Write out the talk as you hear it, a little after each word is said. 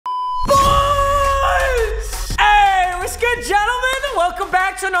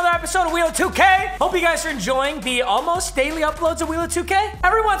another episode of Wheel of 2K. Hope you guys are enjoying the almost daily uploads of Wheel of 2K.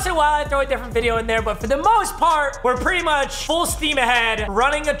 Every once in a while, I throw a different video in there, but for the most part, we're pretty much full steam ahead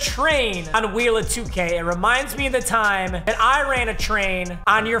running a train on Wheel of 2K. It reminds me of the time that I ran a train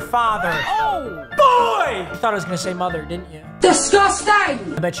on your father. Oh, boy! You thought I was gonna say mother, didn't you?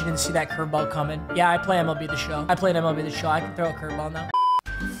 Disgusting! I bet you didn't see that curveball coming. Yeah, I play MLB The Show. I played MLB The Show. I can throw a curveball now.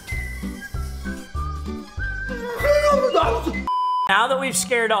 Now that we've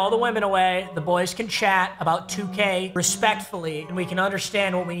scared all the women away, the boys can chat about 2K respectfully, and we can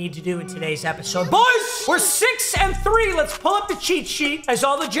understand what we need to do in today's episode. Boys, we're 6-3. Let's pull up the cheat sheet. As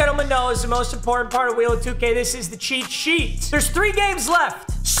all the gentlemen know, is the most important part of Wheel of 2K. This is the cheat sheet. There's 3 games left.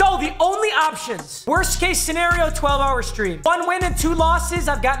 So the only options, worst case scenario, 12-hour stream. 1 win and 2 losses.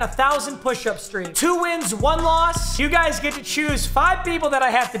 I've gotten 1,000 push-up stream. 2 wins, 1 loss. You guys get to choose 5 people that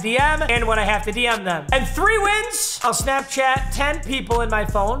I have to DM and what I have to DM them. And 3 wins, I'll Snapchat 10 people in my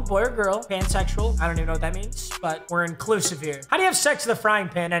phone, boy or girl, pansexual. I don't even know what that means, but we're inclusive here. How do you have sex with a frying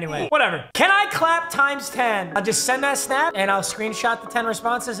pan anyway? Whatever. Can I clap times 10? I'll just send that snap and I'll screenshot the 10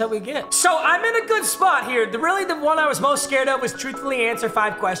 responses that we get. So I'm in a good spot here. Really the one I was most scared of was truthfully answer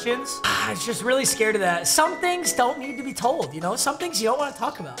 5 questions. I was just really scared of that. Some things don't need to be told, you know? Some things you don't want to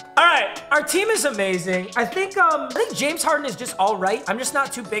talk about. All right, our team is amazing. I think James Harden is just all right. I'm just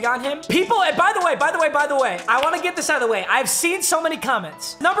not too big on him. People, and by the way, I want to get this out of the way. I've seen so many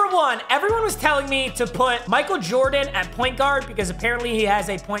comments. Number 1, everyone was telling me to put Michael Jordan at point guard because apparently he has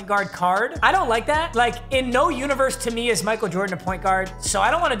a point guard card. I don't like that. Like, in no universe to me is Michael Jordan a point guard, so I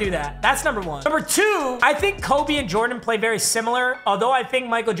don't want to do that. That's number 1. Number 2, I think Kobe and Jordan play very similar, although I think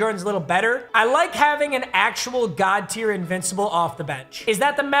Michael Jordan's a little better. I like having an actual god tier invincible off the bench. Is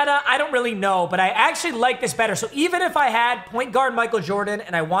that the meta? I don't really know, but I actually like this better. So even if I had point guard Michael Jordan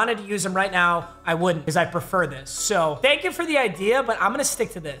and I wanted to use him right now, I wouldn't because I prefer this. So thank you for the idea, but I'm gonna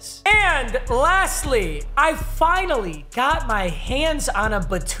stick to this. And lastly, I finally got my hands on a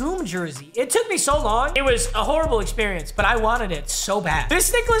Batum jersey. It took me so long. It was a horrible experience, but I wanted it so bad.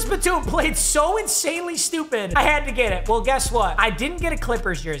 This Nicholas Batum played so insanely stupid. I had to get it. Well, guess what? I didn't get a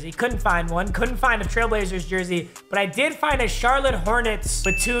Clippers jersey. Couldn't find one. Couldn't find a Trailblazers jersey, but I did find a Charlotte Hornets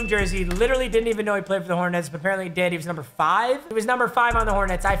Batum jersey. Literally didn't even know he played for the Hornets, but apparently he did. He was number 5. He was number 5 on the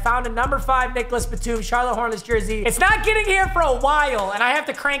Hornets. I found a number 5 Nicholas Batum Charlotte Hornets jersey. It's not getting here for a while, and I have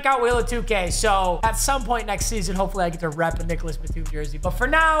to crank out Wheel of 2K, so at some point next season, hopefully I get to rep a Nicholas Batum jersey. But for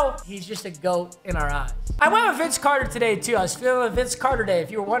now, he's just a GOAT in our eyes. I went with Vince Carter today, too. I was feeling a Vince Carter day,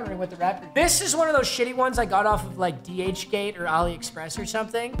 if you were wondering what the rapper. This is one of those shitty ones I got off of, like, DHgate or AliExpress or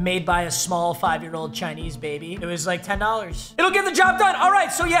something, made by a small 5-year-old Chinese baby. It was like $10. It'll get the job done. All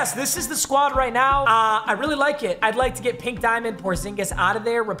right, so yes, this is the squad right now. I really like it. I'd like to get Pink Diamond Porzingis out of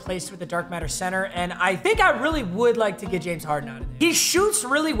there, replaced with the Dark Matter center, and I think I really would like to get James Harden out of there. He shoots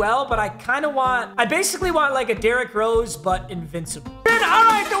really well, but I basically want like a Derrick Rose, but invincible. And all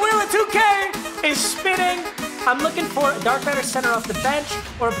right, the Wheel of 2K is spinning. I'm looking for a Dark Matter center off the bench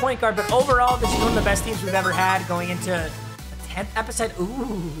or a point guard, but overall, this is one of the best teams we've ever had going into a 10th episode.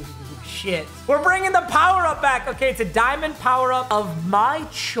 Ooh, shit. We're bringing the power-up back. Okay, it's a diamond power-up of my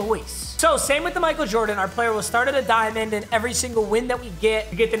choice. So, same with the Michael Jordan. Our player will start at a diamond, and every single win that we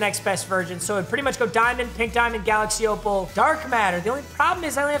get the next best version. So, it'd pretty much go diamond, pink diamond, galaxy opal, dark matter. The only problem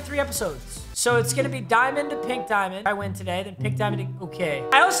is I only have 3 episodes. So it's gonna be diamond to pink diamond. I win today, then pink diamond to, okay.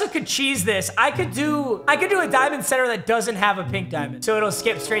 I also could cheese this. I could do a diamond center that doesn't have a pink diamond. So it'll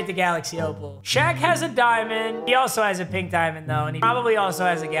skip straight to galaxy opal. Shaq has a diamond. He also has a pink diamond though, and he probably also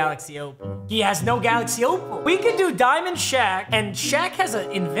has a galaxy opal. He has no galaxy opal. We could do diamond Shaq, and Shaq has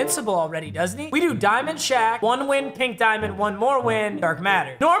an invincible already, doesn't he? We do diamond Shaq, 1 win pink diamond, 1 more win dark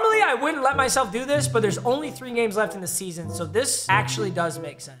matter. Normally I wouldn't let myself do this, but there's only 3 games left in the season, so this actually does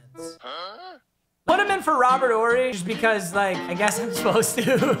make sense. Put him in for Robert Horry just because, like, I guess I'm supposed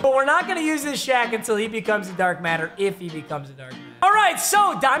to. But we're not going to use this Shaq until he becomes a dark matter, if he becomes a dark matter. All right,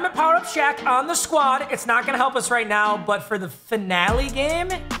 so Diamond Power-Up Shaq on the squad. It's not going to help us right now, but for the finale game,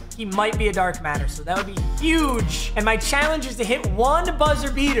 he might be a dark matter, so that would be huge. And my challenge is to hit 1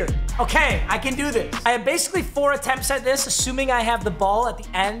 buzzer beater. Okay, I can do this. I have basically 4 attempts at this, assuming I have the ball at the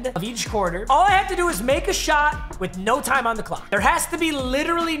end of each quarter. All I have to do is make a shot with no time on the clock. There has to be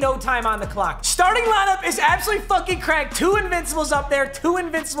literally no time on the clock. Starting lineup is absolutely fucking cracked. 2 invincibles up there, 2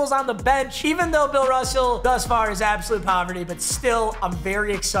 invincibles on the bench, even though Bill Russell thus far is absolute poverty, but still, I'm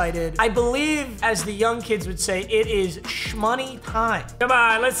very excited. I believe, as the young kids would say, it is shmoney time. Come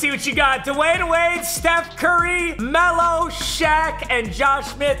on, let's see what you got. Dwayne Wade, Steph Curry, Melo, Shaq, and Josh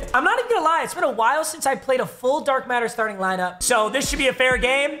Smith. I'm not even gonna lie, it's been a while since I played a full Dark Matter starting lineup. So this should be a fair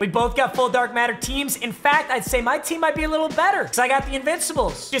game. We both got full Dark Matter teams. In fact, I'd say my team might be a little better because I got the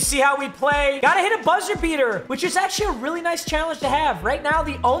Invincibles. Just see how we play. Gotta hit a buzzer beater, which is actually a really nice challenge to have. Right now,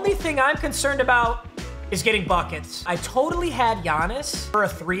 the only thing I'm concerned about is getting buckets. I totally had Giannis for a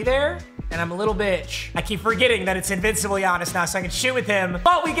 3 there, and I'm a little bitch. I keep forgetting that it's Invincible Giannis now, so I can shoot with him.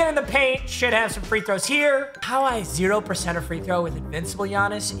 But we get in the paint, should have some free throws here. How I 0% a free throw with Invincible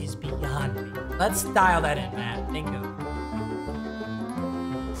Giannis is beyond me. Let's dial that in, Matt. Thank you.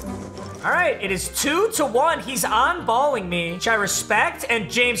 All right, it is 2-1. He's on-balling me, which I respect. And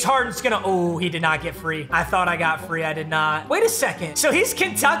James Harden's gonna, oh, he did not get free. I thought I got free, I did not. Wait a second, so he's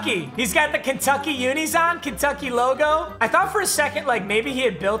Kentucky. He's got the Kentucky unis on, Kentucky logo. I thought for a second, like maybe he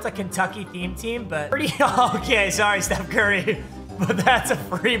had built a Kentucky theme team, but pretty, okay, sorry, Steph Curry. But that's a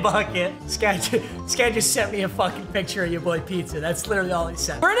free bucket. This guy just sent me a fucking picture of your boy Pizza. That's literally all he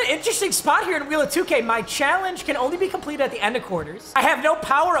said. We're in an interesting spot here in Wheel of 2K. My challenge can only be completed at the end of quarters. I have no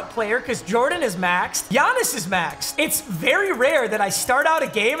power-up player because Jordan is maxed. Giannis is maxed. It's very rare that I start out a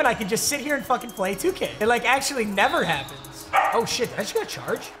game and I can just sit here and fucking play 2K. It like actually never happens. Oh shit, did I just get a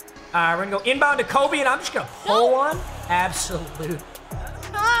charge? We're gonna go inbound to Kobe and I'm just gonna pull one. Absolute.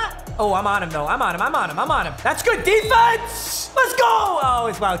 Oh, I'm on him though. I'm on him. That's good defense. Let's go. Oh,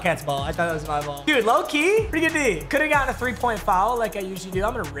 it's Wildcats ball. I thought it was my ball. Dude, low key, pretty good D. Could have gotten a 3-point foul like I usually do.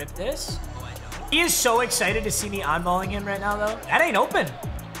 I'm gonna rip this. Oh, I don't. He is so excited to see me on-balling him right now though. That ain't open.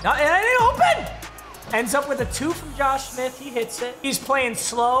 No, that ain't open. Ends up with a 2 from Josh Smith. He hits it. He's playing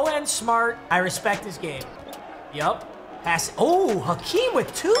slow and smart. I respect his game. Yup. Pass it. Oh, Hakeem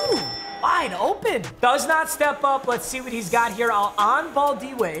with 2. Wide open. Does not step up. Let's see what he's got here. I'll on-ball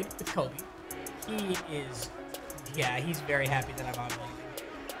D-Wade with Kobe. He is, yeah, he's very happy that I'm on-balling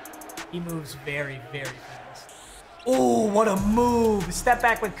him. He moves very, very fast. Oh, what a move. Step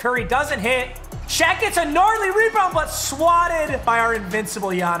back with Curry. Doesn't hit. Shaq gets a gnarly rebound, but swatted by our invincible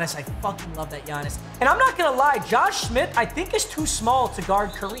Giannis. I fucking love that Giannis. And I'm not gonna lie, Josh Smith, I think is too small to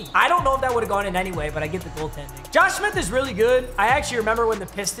guard Kareem. I don't know if that would have gone in anyway, but I get the goaltending. Josh Smith is really good. I actually remember when the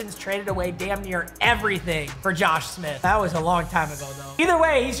Pistons traded away damn near everything for Josh Smith. That was a long time ago, though. Either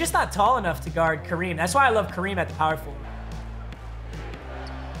way, he's just not tall enough to guard Kareem. That's why I love Kareem at the power forward.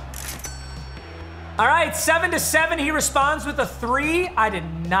 All right, 7-7. He responds with a 3. I did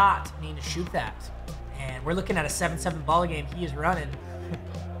not mean to shoot that. And we're looking at a 7-7 ball game. He is running.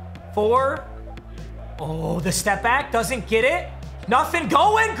 4. Oh, the step back doesn't get it. Nothing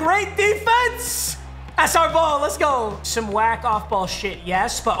going. Great defense. That's our ball. Let's go. Some whack off-ball shit,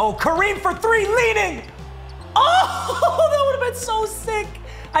 yes. But, oh, Kareem for 3, leaning. Oh, that would have been so sick.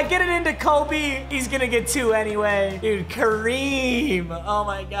 I get it into Kobe. He's gonna get 2 anyway. Dude, Kareem. Oh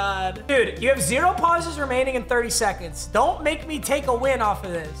my God. Dude, you have 0 pauses remaining in 30 seconds. Don't make me take a win off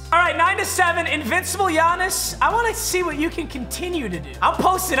of this. All right, 9-7, invincible Giannis. I wanna see what you can continue to do. I'm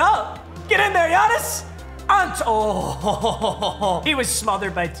posting up. Get in there, Giannis. Oh, he was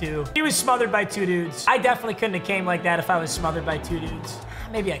smothered by 2. He was smothered by 2 dudes. I definitely couldn't have came like that if I was smothered by 2 dudes.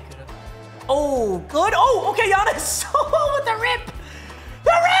 Maybe I could have. Oh, good. Oh, okay, Giannis. Oh, with the rip. The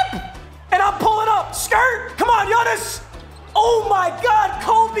rip! And I'm pulling up. Skirt! Come on, Giannis! Oh my God,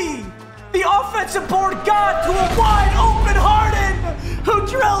 Kobe! The offensive board god to a wide open Harden who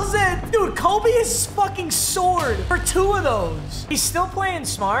drills it. Dude, Kobe is fucking soared for 2 of those. He's still playing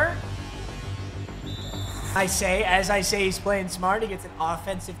smart. As I say he's playing smart, he gets an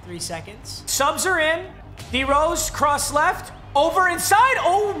offensive 3 seconds. Subs are in. D-Rose, cross left. Over inside.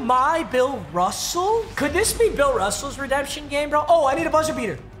 Oh my, Bill Russell. Could this be Bill Russell's redemption game, bro? Oh, I need a buzzer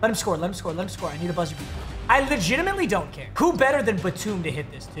beater. Let him score. Let him score. Let him score. I need a buzzer beater. I legitimately don't care. Who better than Batum to hit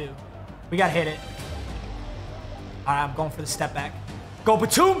this too? We got to hit it. All right, I'm going for the step back. Go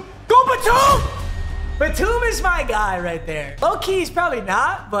Batum. Go Batum. Batum is my guy right there. Low key, he's probably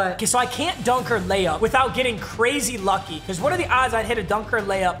not, but... Okay, so I can't dunk or layup without getting crazy lucky. Because what are the odds I'd hit a dunk or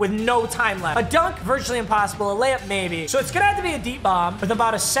layup with no time left? A dunk, virtually impossible. A layup, maybe. So it's gonna have to be a deep bomb with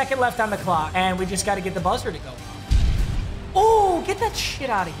about a second left on the clock. And we just gotta get the buzzer to go. Oh, get that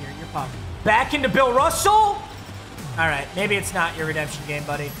shit out of here. You're pumped. Back into Bill Russell. All right, maybe it's not your redemption game,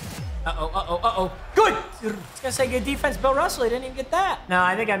 buddy. Uh-oh. Good. I was gonna say good defense, Bill Russell. He didn't even get that. No,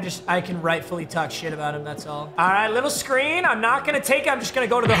 I think I can rightfully talk shit about him, that's all. All right, little screen. I'm not gonna take it. I'm just gonna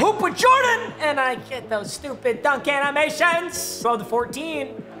go to the hoop with Jordan. And I get those stupid dunk animations. Throw the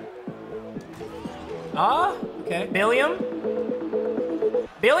 14. Okay.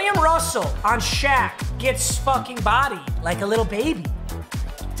 Billiam Russell on Shaq gets fucking bodied like a little baby.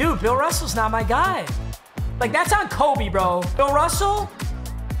 Dude, Bill Russell's not my guy. Like, that's on Kobe, bro. Bill Russell?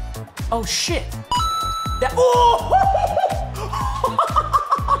 Oh, shit. That, oh!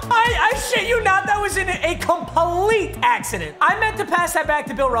 I shit you not. That was a complete accident. I meant to pass that back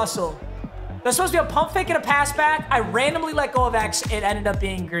to Bill Russell. That's supposed to be a pump fake and a pass back. I randomly let go of X. It ended up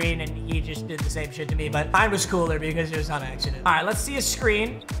being green, and he just did the same shit to me. But mine was cooler because it was on accident. All right, let's see a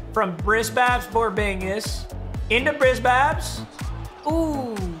screen from Brisbabs Borbingus into Brisbabs.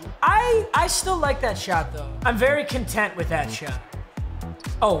 Ooh, I still like that shot, though. I'm very content with that shot.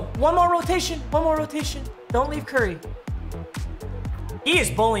 Oh, one more rotation. One more rotation. Don't leave Curry. He is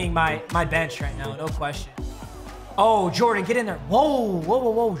bullying my bench right now, no question. Oh, Jordan, get in there. Whoa, whoa,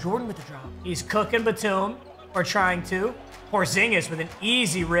 whoa, whoa. Jordan with the drop. He's cooking Batum, or trying to. Porzingis with an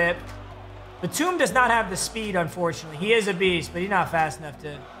easy rip. Batum does not have the speed, unfortunately. He is a beast, but he's not fast enough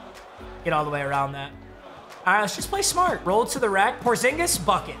to get all the way around that. All right, let's just play smart. Roll to the rack. Porzingis,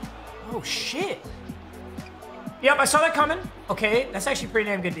 bucket. Oh, shit. Yep, I saw that coming. Okay, that's actually pretty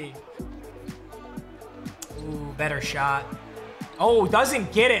damn good D. Ooh, better shot. Oh,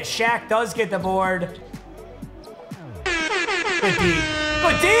 doesn't get it. Shaq does get the board. Good D.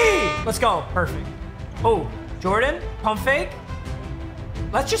 Good D! Let's go. Perfect. Oh, Jordan, pump fake.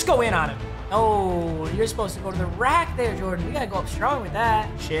 Let's just go in on him. Oh, you're supposed to go to the rack there, Jordan. You gotta go up strong with that.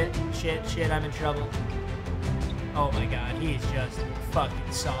 Shit, shit, shit. I'm in trouble. Oh my God, he's just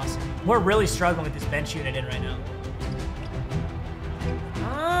fucking saucy. We're really struggling with this bench unit in right now.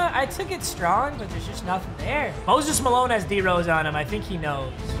 I took it strong, but there's just nothing there. Moses Malone has D-Rose on him. I think he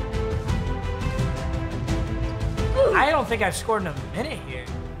knows. I don't think I've scored in a minute here.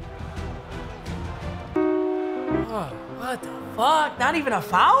 Oh, what the fuck? Not even a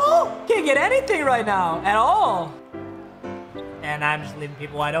foul? Can't get anything right now at all. And I'm just leaving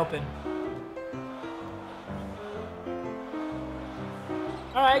people wide open.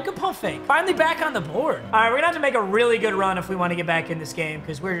 All right, good pump fake. Finally back on the board. All right, we're gonna have to make a really good run if we want to get back in this game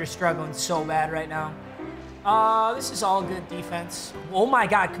because we're just struggling so bad right now. This is all good defense. Oh my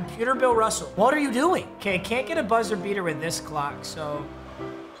God, computer Bill Russell. What are you doing? Okay, can't get a buzzer beater with this clock, so.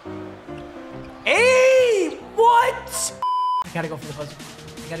 Hey, what? I gotta go for the buzzer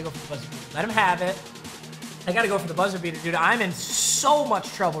beater. I gotta go for the buzzer beater. Let him have it. I gotta go for the buzzer beater, dude. I'm in so much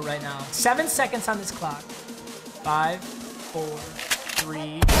trouble right now. 7 seconds on this clock. 5, 4,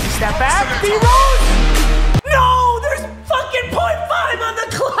 3. Step back. D-Rose. No, there's fucking 0.5 on the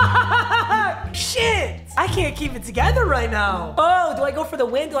clock. Shit. I can't keep it together right now. Oh, do I go for the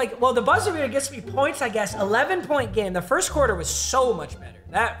win? Well, the buzzer beater gets me points, I guess. 11-point game. The first quarter was so much better.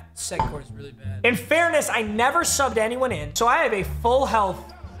 That second quarter is really bad. In fairness, I never subbed anyone in, so I have a full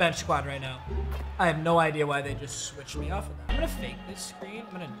health bench squad right now. I have no idea why they just switched me off of that. I'm gonna fake this screen.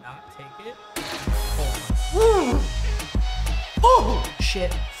 I'm gonna not take it. Oh. Oh,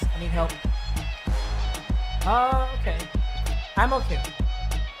 shit. I need help. Okay. I'm okay with it.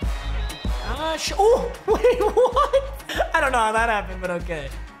 Oh, wait, what? I don't know how that happened, but okay.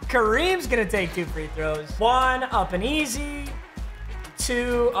 Kareem's gonna take 2 free throws. 1 up and easy.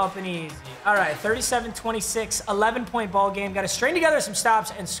 2 up and easy. All right, 37-26, 11-point ball game. Got to string together some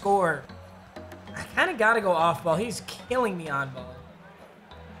stops and score. I kind of got to go off ball. He's killing me on ball.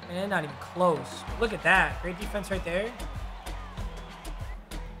 And not even close. Look at that. Great defense right there.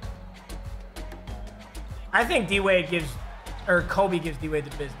 I think D-Wade Kobe gives D-Wade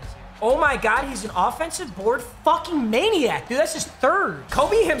the business here. Oh my God, he's an offensive board fucking maniac. Dude, that's his 3rd.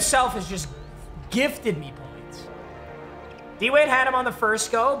 Kobe himself has just gifted me points. D-Wade had him on the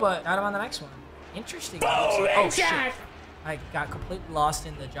first go, but not him on the next one. Interesting. Oh, shit. I got completely lost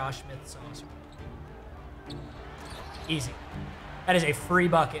in the Josh Smith sauce. Easy. That is a free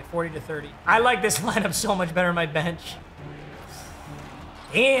bucket, 40-30. I like this lineup so much better on my bench.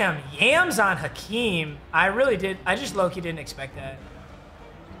 Damn, Yams on Hakeem. I really did. I just low-key didn't expect that.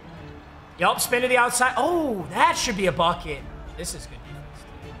 Yup, spin to the outside. Oh, that should be a bucket. This is good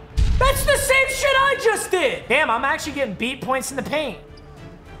defense. That's the same shit I just did. Damn, I'm actually getting beat points in the paint.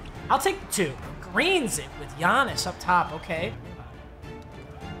 I'll take the 2. Greens it with Giannis up top. Okay.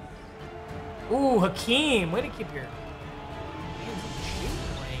 Ooh, Hakeem. Way to keep your hands in the shooting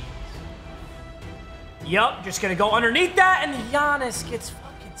range. Yup, just gonna go underneath that, and Giannis gets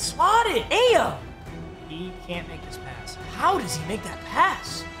fucking swatted. Damn. He can't make this pass. How does he make that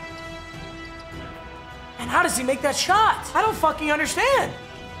pass? And how does he make that shot? I don't fucking understand.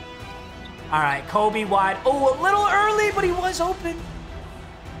 All right, Kobe wide. Oh, a little early, but he was open.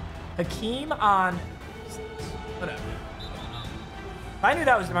 Hakeem on... Whatever. If I knew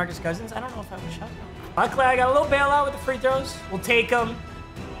that was DeMarcus Cousins, I don't know if I would have shot him. Luckily, I got a little bailout with the free throws. We'll take them.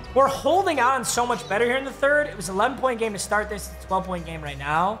 We're holding on so much better here in the 3rd. It was an 11-point game to start this. It's a 12-point game right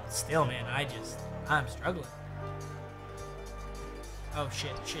now. Still, man, I'm struggling. Oh,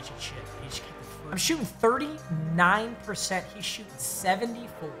 shit. He just kept the free. I'm shooting 39%. He's shooting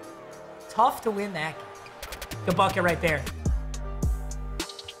 74. tough to win that game. The bucket right there.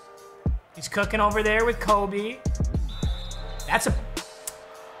 He's cooking over there with Kobe. That's a...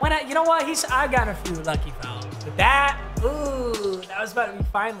 you know what? I got a few lucky fouls. But that... Ooh, that was about to be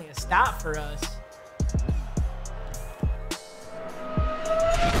finally a stop for us.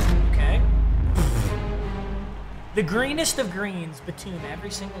 Okay. The greenest of greens, Batum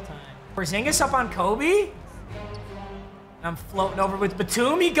every single time. Porzingis up on Kobe. I'm floating over with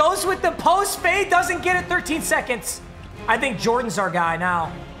Batum. He goes with the post fade. Doesn't get it. 13 seconds. I think Jordan's our guy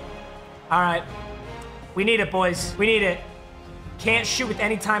now. All right. We need it, boys. We need it. Can't shoot with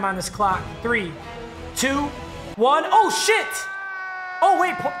any time on this clock. 3, 2, 1. Oh, shit. Oh,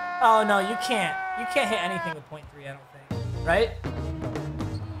 wait. Oh, no, you can't. You can't hit anything with .3, I don't think. Right?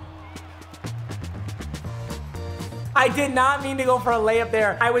 I did not mean to go for a layup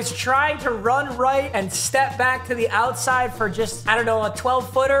there. I was trying to run right and step back to the outside for just, I don't know, a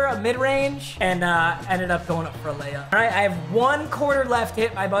 12-footer, a mid-range, and ended up going up for a layup. All right, I have 1 quarter left to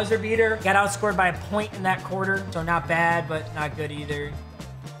hit my buzzer beater. Got outscored by a point in that quarter, so not bad, but not good either.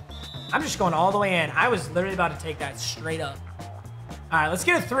 I'm just going all the way in. I was literally about to take that straight up. All right, let's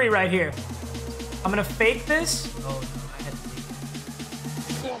get a 3 right here. I'm going to fake this. Oh, no.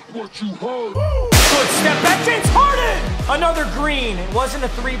 What you heard. Good step back, James Harden! Another green. It wasn't a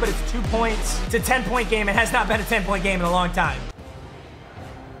 3, but it's 2 points. It's a 10-point game. It has not been a 10-point game in a long time.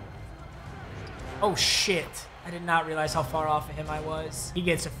 Oh, shit. I did not realize how far off of him I was. He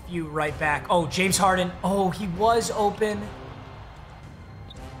gets a few right back. Oh, James Harden. Oh, he was open.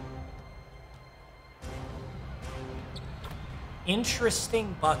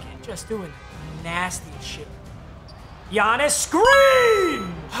 Interesting bucket. Just doing nasty shit. Giannis,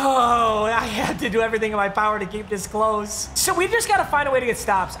 screen! Oh, I had to do everything in my power to keep this close. So we just got to find a way to get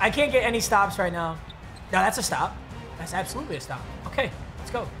stops. I can't get any stops right now. No, that's a stop. That's absolutely a stop. Okay,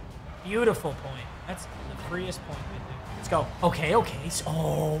 let's go. Beautiful point. That's the freest point right there. Let's go. Okay, okay.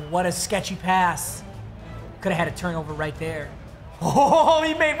 Oh, what a sketchy pass. Could have had a turnover right there. Oh,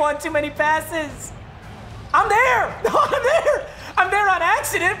 he made one too many passes. I'm there. No, I'm there. I'm there on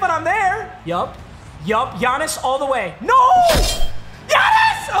accident, but I'm there. Yup. Yup, Giannis all the way. No!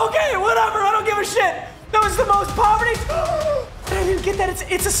 Giannis! Okay, whatever, I don't give a shit. That was the most poverty. I didn't get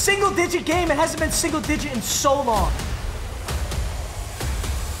that. It's a single-digit game. It hasn't been single-digit in so long.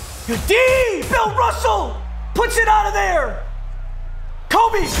 Good D! Bill Russell puts it out of there.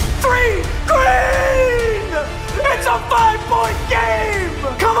 Kobe, 3, green! It's a 5-point game!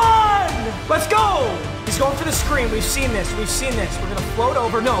 Come on! Let's go! He's going for the screen. We've seen this. We've seen this. We're gonna float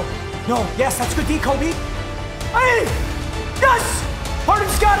over. No. No, yes, that's good D, Kobe. Hey! Yes!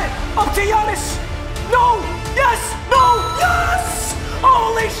 Harden's got it! Up to Giannis! No! Yes! No! Yes!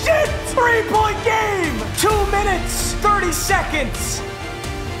 Holy shit! 3-point game! 2 minutes, 30 seconds.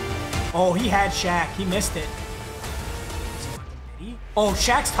 Oh, he had Shaq. He missed it. Oh,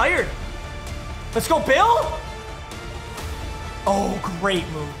 Shaq's tired. Let's go, Bill! Oh, great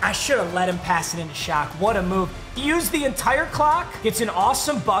move. I should have let him pass it into Shaq. What a move. He used the entire clock. Gets an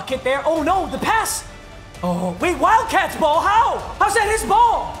awesome bucket there. Oh, no, the pass. Oh, wait, Wildcats ball. How? How's that his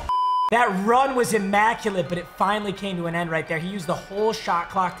ball? That run was immaculate, but it finally came to an end right there. He used the whole shot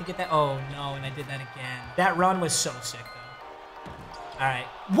clock to get that. Oh, no, and I did that again. That run was so sick, though. All right.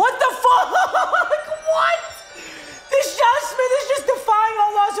 What the fuck? What? This Josh Smith is just defying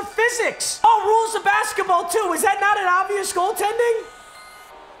all laws of physics. Oh, rules of basketball, too. Is that not an obvious goaltending?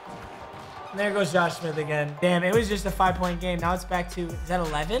 There goes Josh Smith again. Damn, it was just a 5-point game. Now it's back to, is that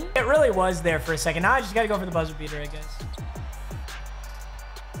 11? It really was there for a second. Now I just got to go for the buzzer beater, I guess.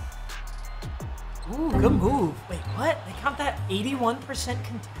 Ooh, good move. Wait, what? They count that 81%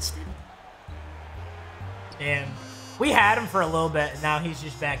 contested? Damn. We had him for a little bit, and now he's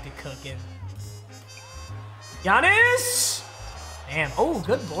just back to cooking. Giannis! Damn. Oh,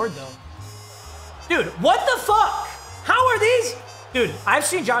 good board, though. Dude, what the fuck? How are these? Dude, I've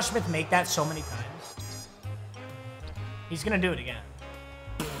seen Josh Smith make that so many times. He's gonna do it again.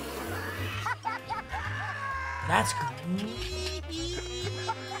 That's good.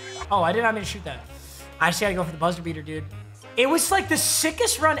 Oh, I did not mean to shoot that. I just gotta go for the buzzer beater, dude. It was like the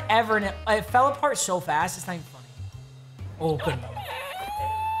sickest run ever, and it fell apart so fast, it's not even funny. Oh, good move.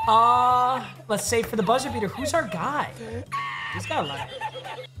 Let's say for the buzzer beater, who's our guy? He's got a lot.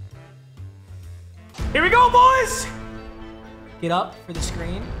 Here we go, boys! Get up for the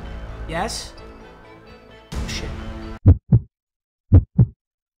screen. Yes. Oh, shit.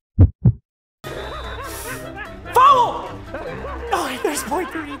 Foul! Oh, there's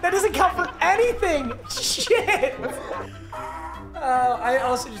 .3. That doesn't count for anything. Shit. I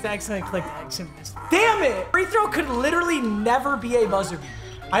also just accidentally clicked X and missed. Damn it! Free throw could literally never be a buzzer beater.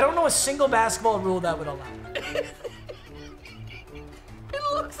 I don't know a single basketball rule that would allow it. It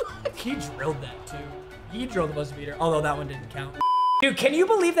looks like He drilled that too. He drilled the buzzer beater, although that one didn't count. Dude, can you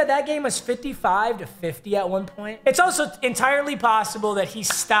believe that that game was 55-50 at one point? It's also entirely possible that he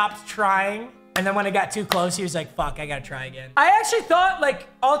stopped trying, and then when it got too close, he was like, fuck, I gotta try again. I actually thought, like,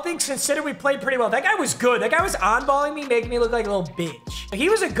 all things considered, we played pretty well. That guy was good. That guy was on-balling me, making me look like a little bitch. He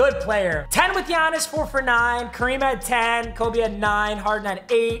was a good player. 10 with Giannis, 4 for 9. Kareem had 10. Kobe had 9. Harden had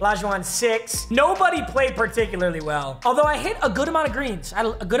 8. Olajuwon 6. Nobody played particularly well. Although I hit a good amount of greens. I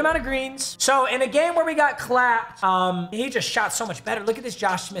had a good amount of greens. So in a game where we got clapped, he just shot so much better. Look at this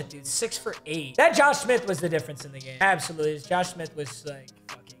Josh Smith, dude. 6 for 8. That Josh Smith was the difference in the game. Absolutely. Josh Smith was like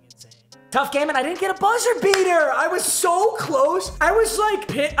fucking insane. Tough game, and I didn't get a buzzer beater. I was so close. I was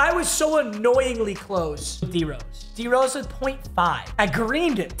like, I was so annoyingly close. D-Rose. D-Rose with 0.5. I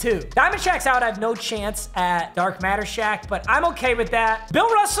greened it too. Diamond Shaq's out. I have no chance at Dark Matter Shaq, but I'm okay with that. Bill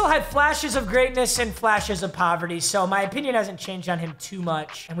Russell had flashes of greatness and flashes of poverty, so my opinion hasn't changed on him too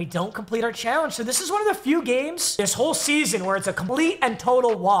much, and we don't complete our challenge. So this is one of the few games this whole season where it's a complete and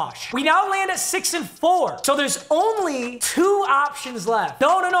total wash. We now land at 6-4, so there's only 2 options left.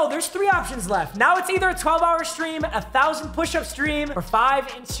 No, there's 3 options left. Now it's either a 12-hour stream, 1,000 push-up stream, or 5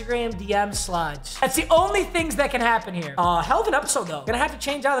 Instagram DM slides. That's the only things that can happen here. Hell of an episode though. Gonna have to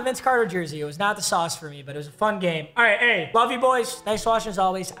change out the Vince Carter jersey. It was not the sauce for me, but it was a fun game. All right, hey, love you boys. Thanks for watching as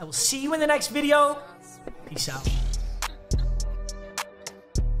always. I will see you in the next video. Peace out.